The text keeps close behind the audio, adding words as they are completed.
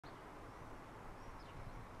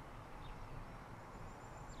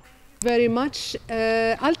very much.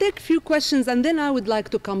 I'll take a few questions and then I would like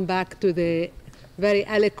to come back to the very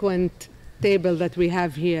eloquent table that we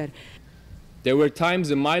have here. There were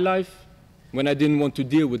times in my life when I didn't want to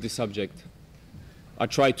deal with the subject. I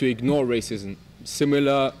tried to ignore racism,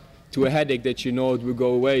 similar to a headache that you know it will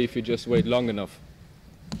go away if you just wait long enough.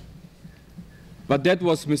 But that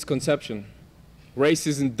was misconception.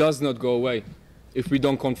 Racism does not go away. If we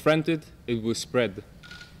don't confront it, it will spread.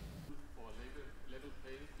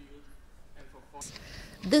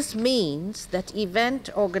 This means that event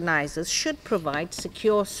organizers should provide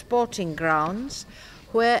secure sporting grounds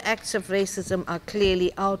where acts of racism are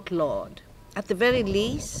clearly outlawed. At the very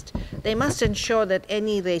least, they must ensure that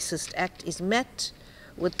any racist act is met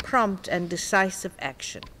with prompt and decisive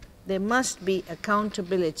action. There must be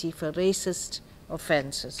accountability for racist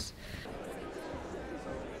offenses.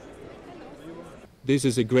 This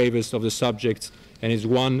is the gravest of the subjects and is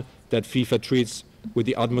one that FIFA treats with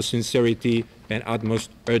the utmost sincerity and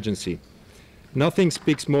utmost urgency. Nothing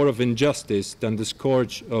speaks more of injustice than the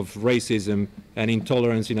scourge of racism and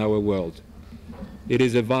intolerance in our world. It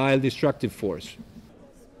is a vile, destructive force.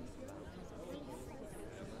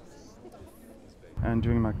 And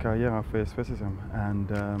during my career, I faced racism,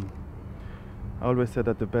 and I always said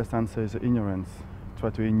that the best answer is ignorance.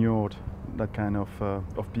 Try to ignore that kind of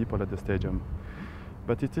people at the stadium.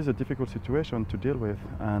 But it is a difficult situation to deal with,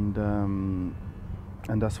 and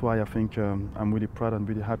that's why I think I'm really proud and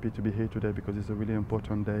really happy to be here today, because it's a really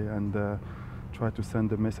important day, and try to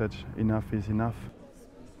send the message, enough is enough.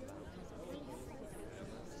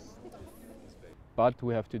 But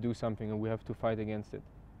we have to do something and we have to fight against it.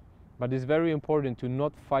 But it's very important to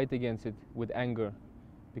not fight against it with anger,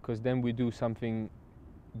 because then we do something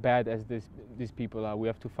bad as these people are. We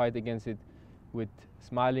have to fight against it with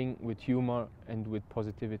smiling, with humor, and with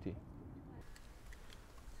positivity.